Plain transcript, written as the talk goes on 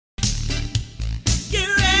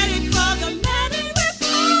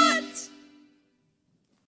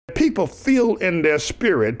people feel in their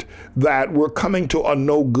spirit that we're coming to a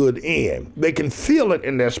no good end. They can feel it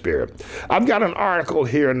in their spirit. I've got an article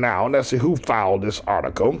here now, and let's see who filed this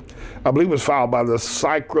article. I believe it was filed by the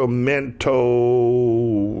Sacramento,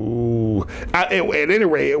 at any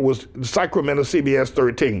rate, it was Sacramento CBS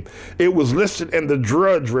 13. It was listed in the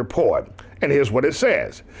Drudge Report. And here's what it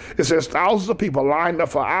says. It says thousands of people lined up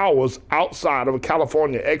for hours outside of a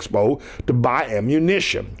California Expo to buy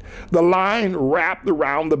ammunition. The line wrapped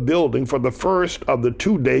around the building for the first of the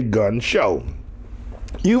two-day gun show.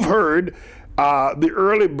 You've heard the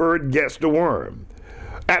early bird gets the worm.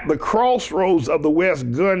 At the crossroads of the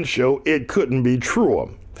West Gun Show, it couldn't be truer.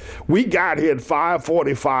 We got here at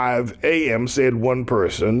 5:45 a.m., said one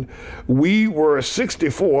person. We were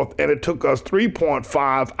 64th, and it took us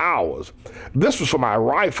 3.5 hours. This was for my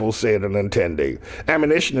rifle, said an attendee.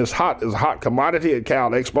 Ammunition is a hot commodity at Cal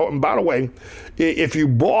Expo. And by the way, if you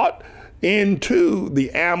bought into the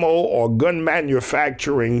ammo or gun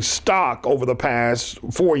manufacturing stock over the past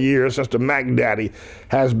 4 years since the Mac Daddy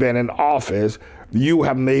has been in office, you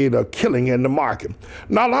have made a killing in the market.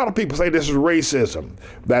 Now, a lot of people say this is racism,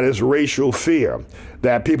 that is racial fear,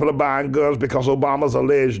 that people are buying guns because Obama's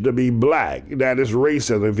alleged to be black. That is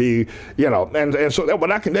racism. If he, and so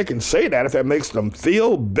they can say that if it makes them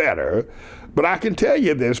feel better. But I can tell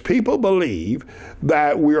you this, people believe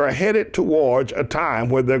that we are headed towards a time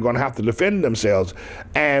where they're going to have to defend themselves.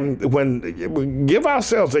 And when give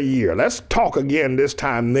ourselves a year, let's talk again this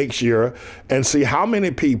time next year and see how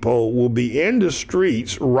many people will be in the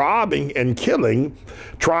streets robbing and killing,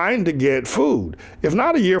 trying to get food. If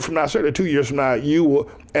not a year from now, certainly 2 years from now,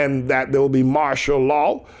 and that there will be martial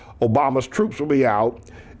law, Obama's troops will be out.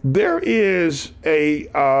 There is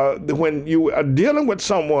when you are dealing with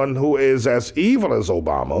someone who is as evil as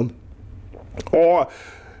Obama, well,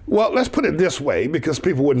 let's put it this way, because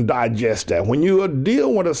people wouldn't digest that. When you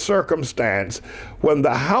deal with a circumstance when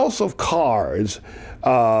the house of cards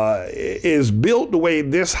is built the way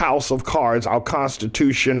this house of cards, our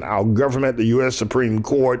Constitution, our government, the U.S. Supreme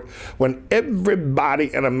Court, when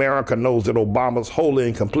everybody in America knows that Obama's wholly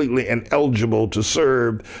and completely ineligible to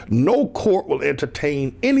serve, no court will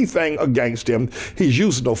entertain anything against him. He's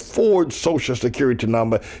using a forged Social Security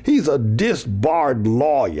number. He's a disbarred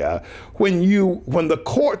lawyer. When the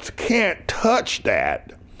courts can't touch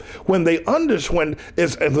that, when the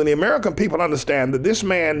American people understand that this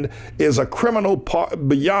man is a criminal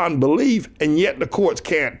beyond belief, and yet the courts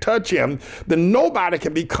can't touch him, then nobody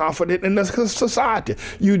can be confident in this society.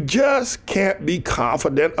 You just can't be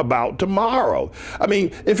confident about tomorrow. I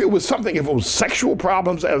mean, if it was sexual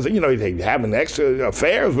problems, as having extra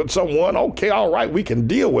affairs with someone, okay, all right, we can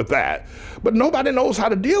deal with that. But nobody knows how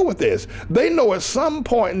to deal with this. They know at some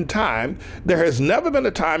point in time, there has never been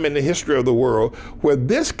a time in the history of the world where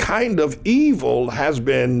this kind of evil has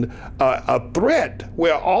been a threat,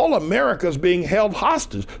 where all America is being held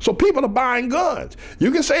hostage. So people are buying guns. You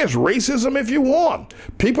can say it's racism if you want.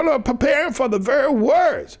 People are preparing for the very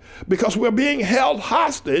worst because we're being held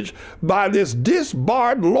hostage by this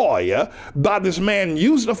disbarred lawyer, by this man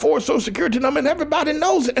using a forged Social Security number, and everybody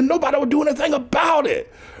knows it, and nobody will do anything about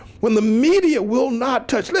it. When the media will not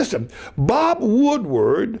touch. Listen, Bob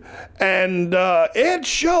Woodward and Ed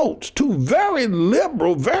Schultz, two very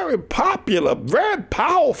liberal, very popular, very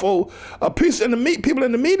powerful people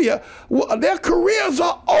in the media, their careers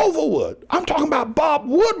are over with. I'm talking about Bob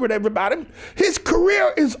Woodward, everybody. His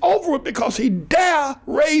career is over with because he dare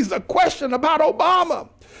raise a question about Obama.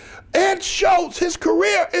 Ed Schultz, his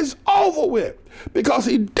career is over with because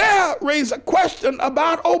he dare raise a question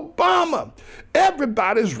about Obama.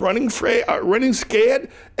 Everybody's running scared.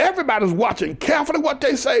 Everybody's watching carefully what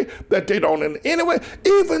they say, that they don't in any way.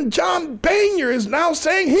 Even John Boehner is now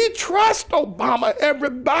saying he trusts Obama,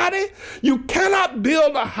 everybody. You cannot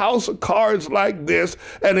build a house of cards like this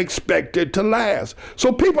and expect it to last.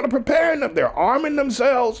 So people are preparing them. They're arming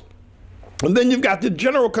themselves. And then you've got the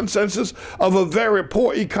general consensus of a very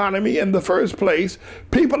poor economy in the first place.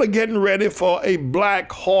 People are getting ready for a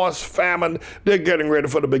black horse famine. They're getting ready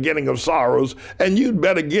for the beginning of sorrows. And you'd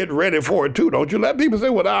better get ready for it too. Don't you let people say,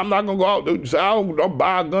 well, I'm not going to go out and say, I don't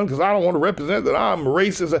buy a gun because I don't want to represent that I'm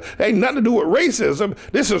racist. It ain't nothing to do with racism.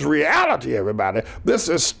 This is reality, everybody. This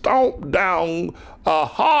is stomped down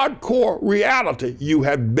hardcore reality. You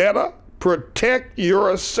had better protect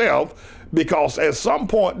yourself, because at some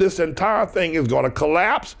point this entire thing is going to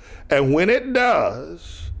collapse. And when it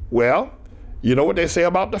does, well, you know what they say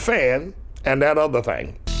about the fan and that other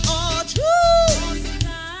thing.